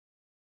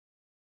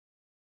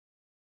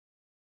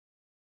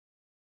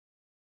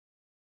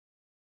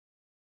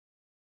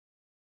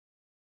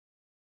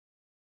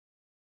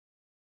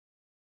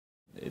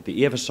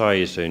The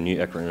EFSI is a new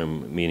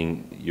acronym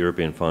meaning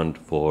European Fund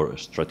for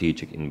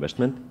Strategic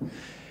Investment.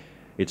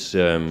 It's,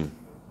 as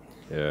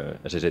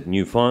I said,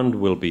 new fund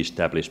will be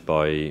established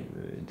by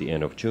the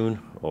end of June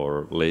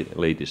or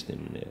latest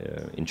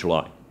in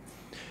July.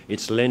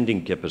 Its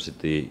lending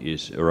capacity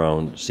is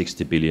around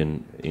 60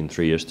 billion in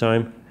 3 years'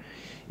 time.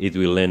 It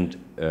will lend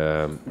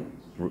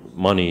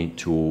money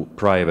to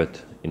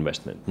private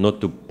investment,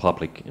 not to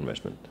public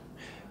investment.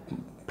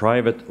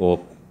 Private or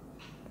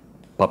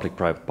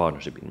public-private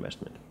partnership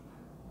investment.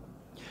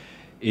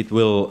 It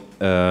will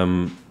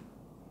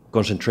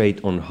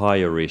concentrate on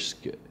higher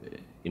risk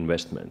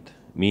investment,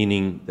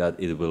 meaning that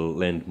it will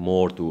lend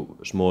more to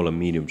small and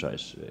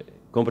medium-sized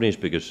companies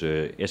because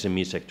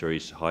SME sector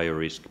is higher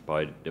risk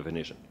by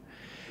definition.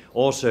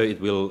 Also, it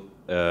will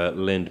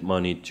lend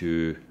money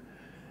to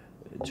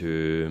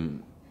the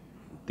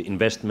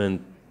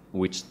investment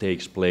which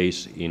takes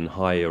place in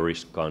higher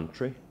risk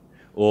country,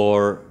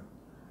 or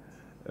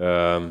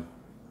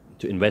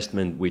to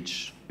investment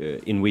which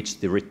in which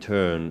the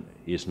return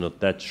is not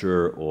that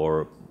sure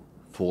or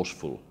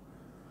forceful.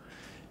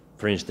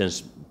 For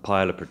instance,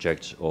 pilot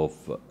projects of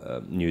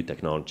new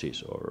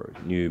technologies or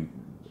new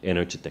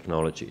energy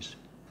technologies,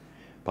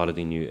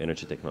 piloting new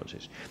energy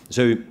technologies.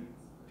 So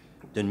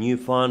the new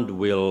fund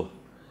will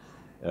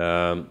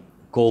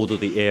go to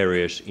the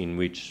areas in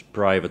which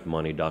private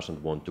money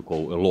doesn't want to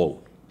go alone.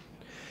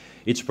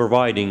 It's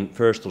providing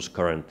first loss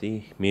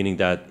guarantee, meaning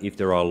that if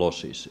there are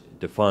losses,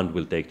 the fund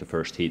will take the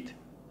first hit.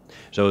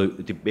 So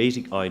the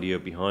basic idea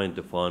behind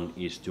the fund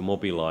is to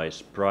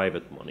mobilize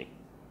private money,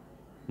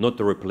 not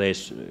to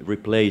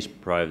replace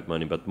private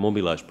money, but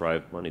mobilize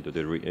private money to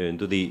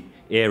the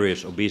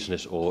areas of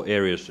business or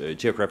areas,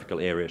 geographical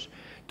areas,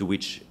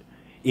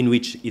 in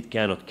which it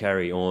cannot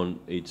carry on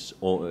its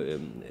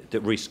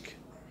the risk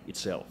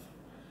itself.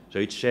 So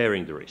it's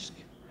sharing the risk.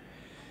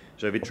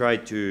 So we try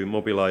to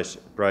mobilize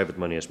private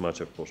money as much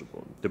as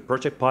possible. The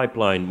project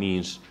pipeline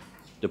means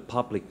the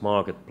public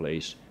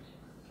marketplace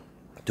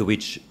to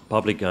which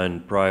public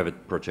and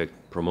private project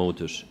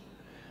promoters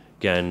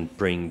can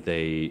bring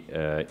the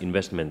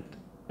investment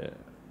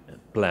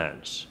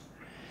plans.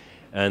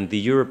 And the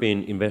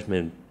European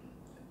Investment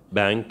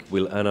Bank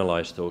will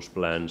analyze those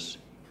plans,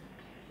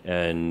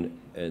 and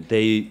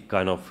they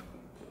kind of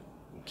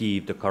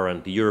give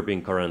the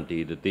European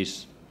guarantee that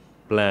this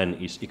plan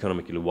is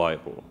economically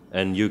viable,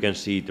 and you can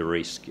see the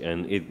risk,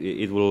 and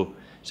it will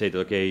say that,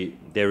 okay,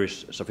 there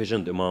is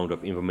sufficient amount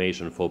of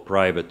information for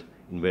private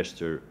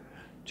investor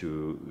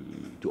to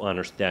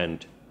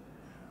understand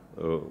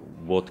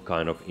what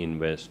kind of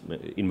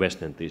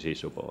investment this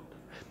is about.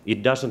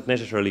 It doesn't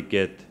necessarily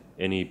get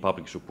any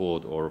public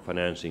support or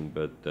financing,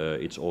 but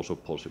it's also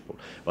possible.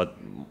 But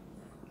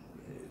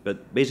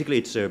basically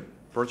it's a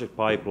project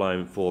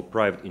pipeline for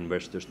private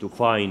investors to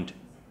find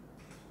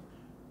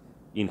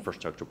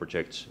infrastructure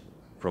projects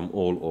from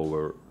all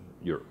over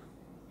Europe.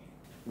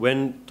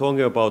 When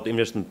talking about the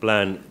investment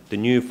plan, the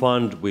new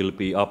fund will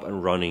be up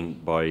and running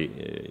by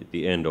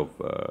the end of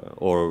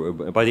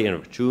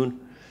June.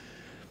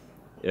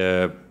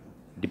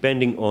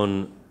 Depending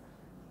on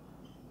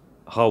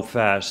how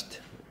fast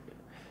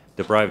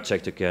the private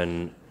sector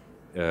can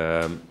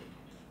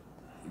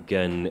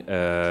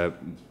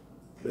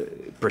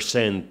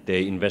present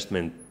the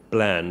investment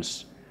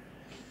plans,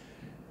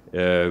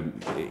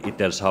 it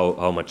tells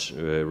how much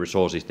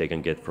resources they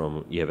can get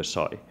from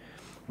EFSI.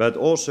 But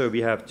also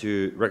we have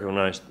to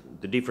recognize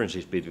the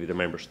differences between the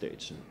member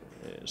states.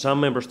 Some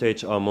member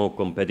states are more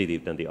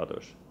competitive than the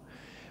others.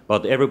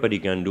 But everybody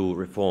can do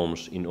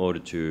reforms in order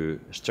to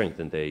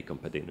strengthen their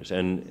competitiveness.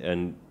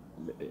 And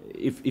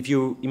if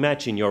you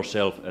imagine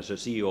yourself as a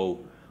CEO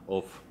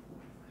of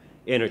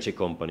energy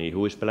company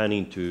who is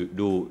planning to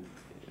do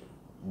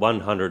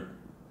 100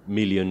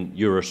 million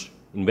euros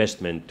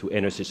investment to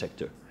energy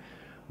sector,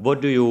 what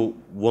do you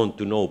want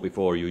to know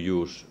before you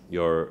use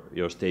your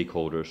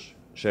stakeholders,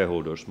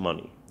 shareholders'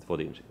 money for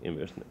the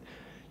investment?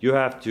 You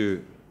have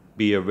to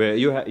be aware.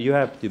 You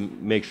have to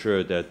make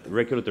sure that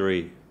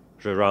regulatory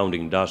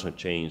surrounding does not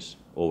change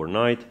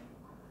overnight.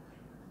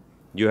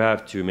 You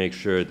have to make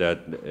sure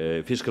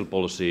that fiscal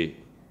policy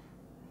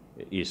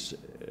is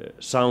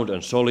sound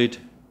and solid,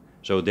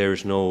 so there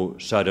is no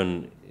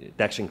sudden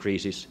tax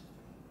increases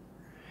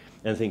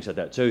and things like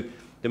that. So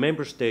the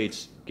member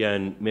states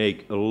can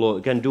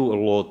do a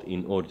lot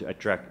in order to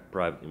attract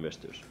private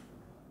investors.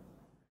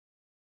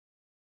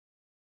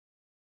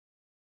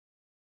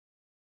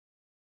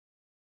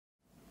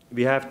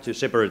 We have to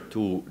separate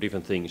two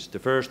different things. The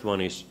first one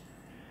is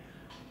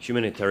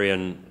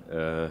humanitarian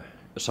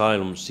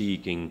asylum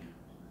seeking,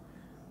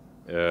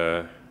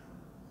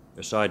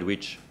 aside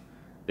which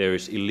there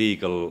is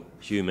illegal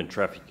human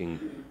trafficking,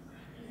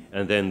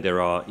 and then there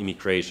are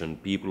immigration,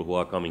 people who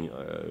are coming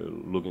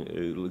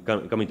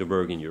to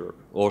work in Europe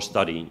or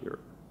study in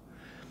Europe.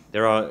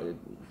 There are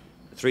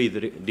three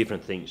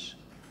different things.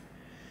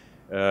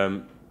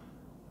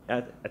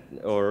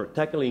 Or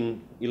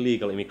tackling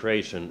illegal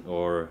immigration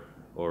or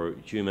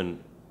human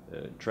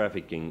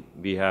trafficking,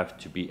 we have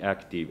to be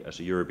active as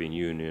a European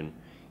Union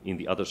in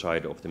the other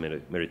side of the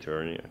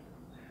Mediterranean.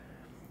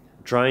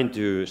 trying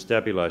to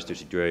stabilize the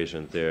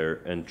situation there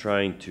and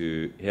trying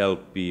to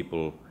help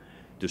people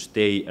to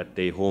stay at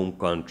their home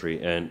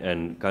country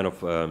and kind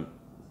of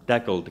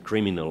tackle the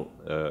criminal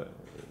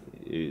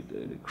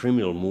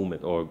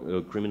movement or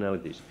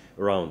criminalities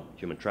around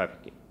human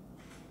trafficking.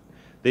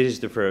 This is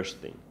the first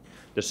thing.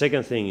 The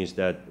second thing is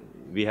that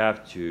we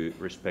have to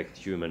respect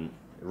human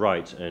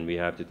rights and we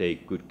have to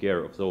take good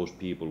care of those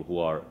people who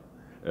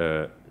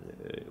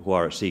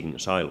are seeking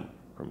asylum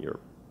from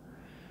Europe.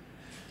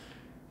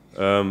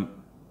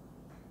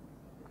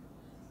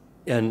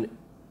 And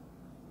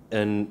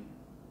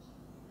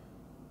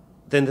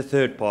then the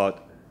third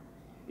part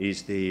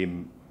is the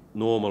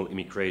normal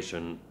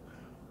immigration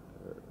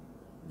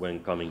when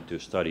coming to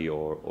study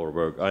or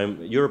work.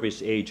 Europe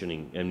is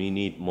aging and we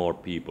need more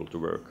people to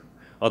work.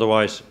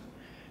 Otherwise,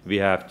 we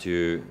have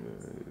to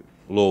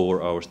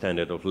lower our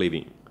standard of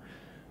living.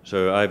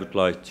 So I would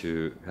like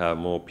to have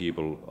more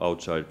people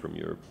outside from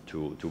Europe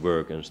to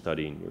work and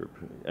study in Europe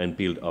and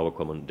build our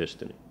common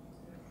destiny.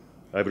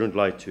 I wouldn't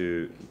like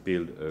to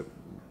build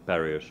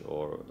barriers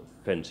or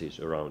fences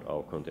around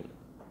our continent.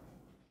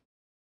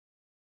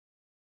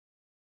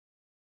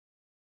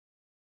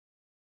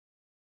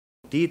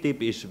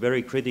 TTIP is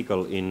very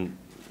critical in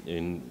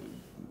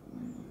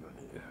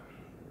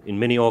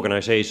many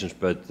organizations,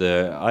 but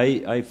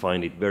I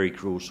find it very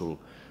crucial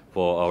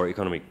for our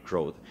economic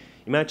growth.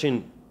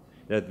 Imagine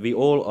that we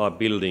all are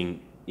building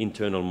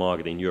internal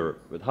market in Europe,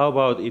 but how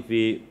about if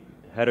we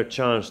had a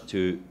chance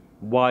to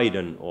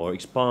widen or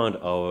expand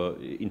our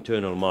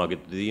internal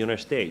market to the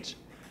United States?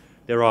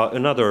 There are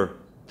another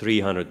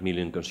 300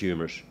 million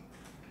consumers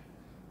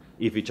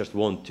if we just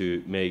want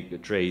to make a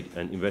trade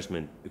and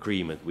investment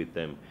agreement with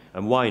them.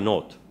 And why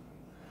not?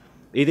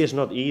 It is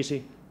not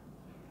easy,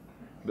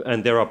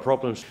 and there are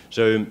problems.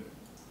 So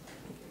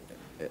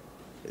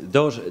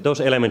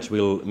those elements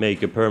will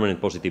make a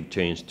permanent positive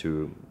change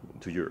to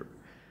Europe.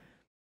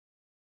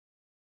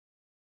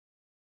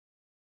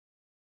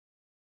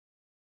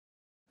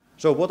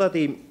 So what are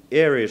the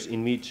areas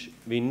in which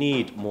we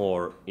need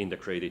more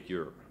integrated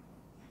Europe,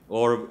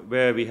 or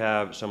where we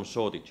have some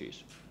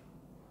shortages?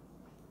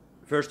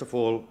 First of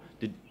all,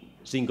 the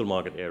single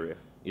market area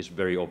is a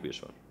very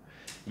obvious one.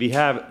 We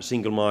have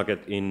single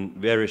market in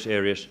various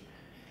areas,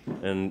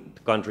 and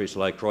countries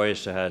like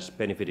Croatia has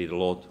benefited a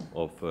lot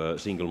of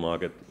single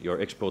market.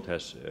 Your export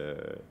has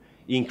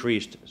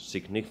increased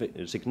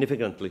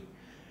significantly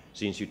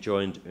since you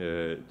joined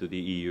to the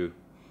EU,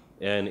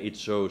 and it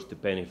shows the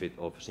benefit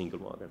of single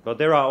market. But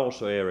there are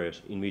also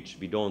areas in which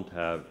we don't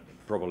have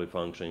properly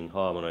functioning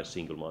harmonized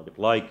single market,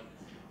 like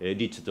a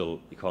digital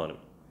economy.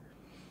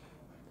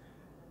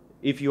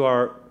 If you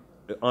are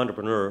an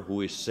entrepreneur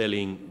who is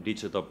selling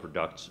digital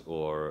products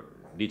or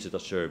digital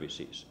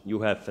services, you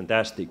have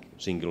fantastic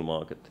single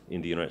market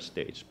in the United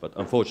States, but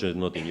unfortunately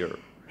not in Europe.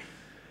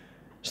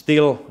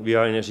 Still, we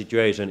are in a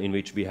situation in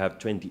which we have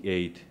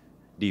 28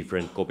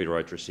 different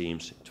copyright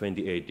regimes,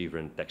 28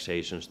 different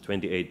taxations,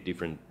 28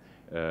 different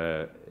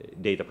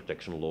data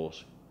protection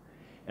laws.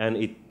 And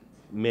it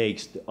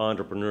makes the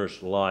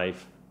entrepreneur's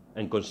life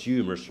and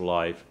consumer's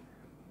life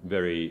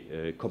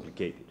very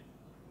complicated.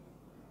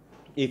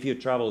 If you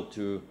travel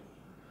to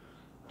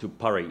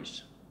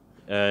Paris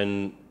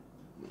and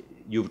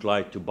you would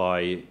like to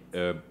buy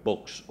a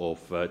box of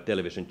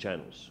television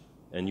channels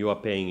and you are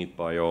paying it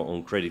by your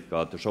own credit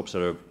card, the shop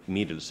seller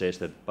immediately says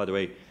that, by the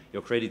way,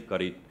 your credit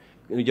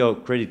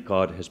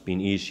card has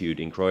been issued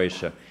in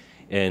Croatia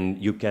and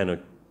you cannot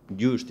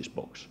use this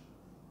box.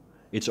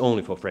 It's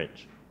only for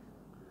French.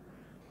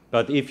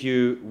 But if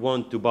you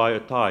want to buy a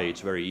tie, it's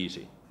very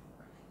easy.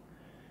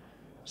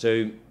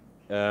 So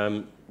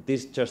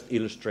this just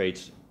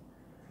illustrates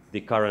the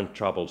current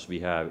troubles we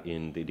have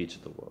in the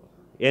digital world.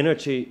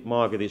 Energy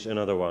market is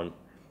another one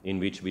in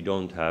which we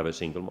don't have a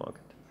single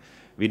market.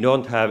 We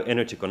don't have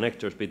energy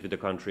connectors between the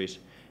countries,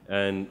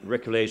 and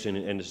regulation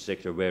in the energy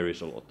sector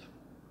varies a lot.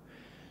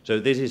 So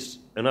this is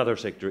another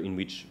sector in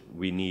which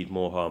we need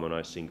more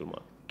harmonized single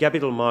market.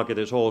 Capital market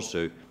is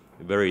also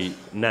very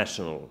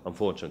national,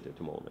 unfortunately, at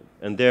the moment.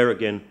 And there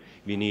again,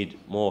 we need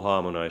more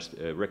harmonized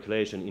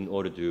regulation in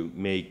order to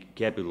make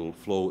capital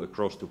flow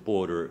across the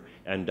border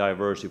and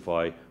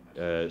diversify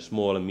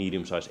small and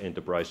medium-sized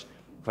enterprise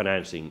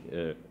financing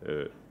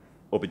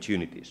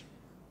opportunities.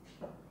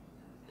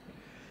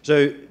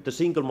 So the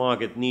single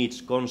market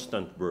needs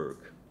constant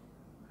work.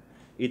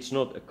 It's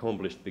not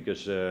accomplished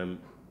because the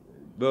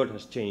world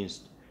has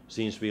changed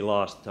since we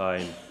last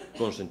time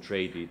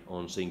concentrated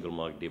on single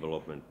market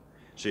development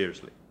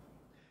seriously.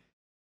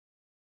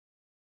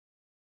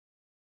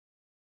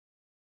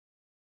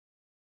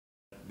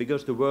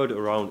 Because the world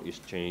around is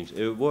changing,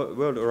 the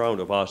world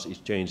around of us is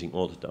changing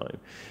all the time.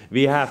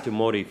 We have to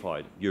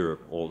modify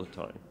Europe all the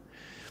time.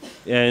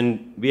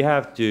 And we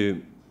have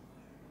to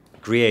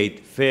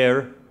create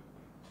fair,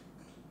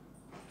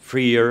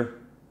 freer,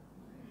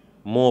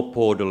 more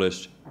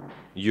borderless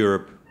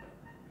Europe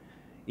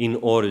in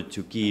order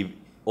to give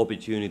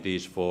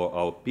opportunities for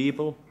our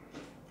people,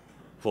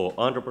 for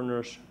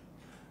entrepreneurs,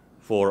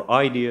 for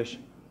ideas,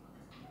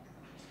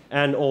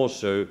 and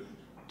also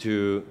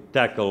to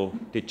tackle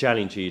the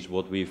challenges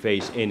what we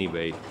face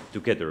anyway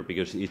together,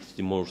 because it's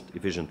the most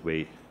efficient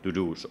way to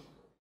do so.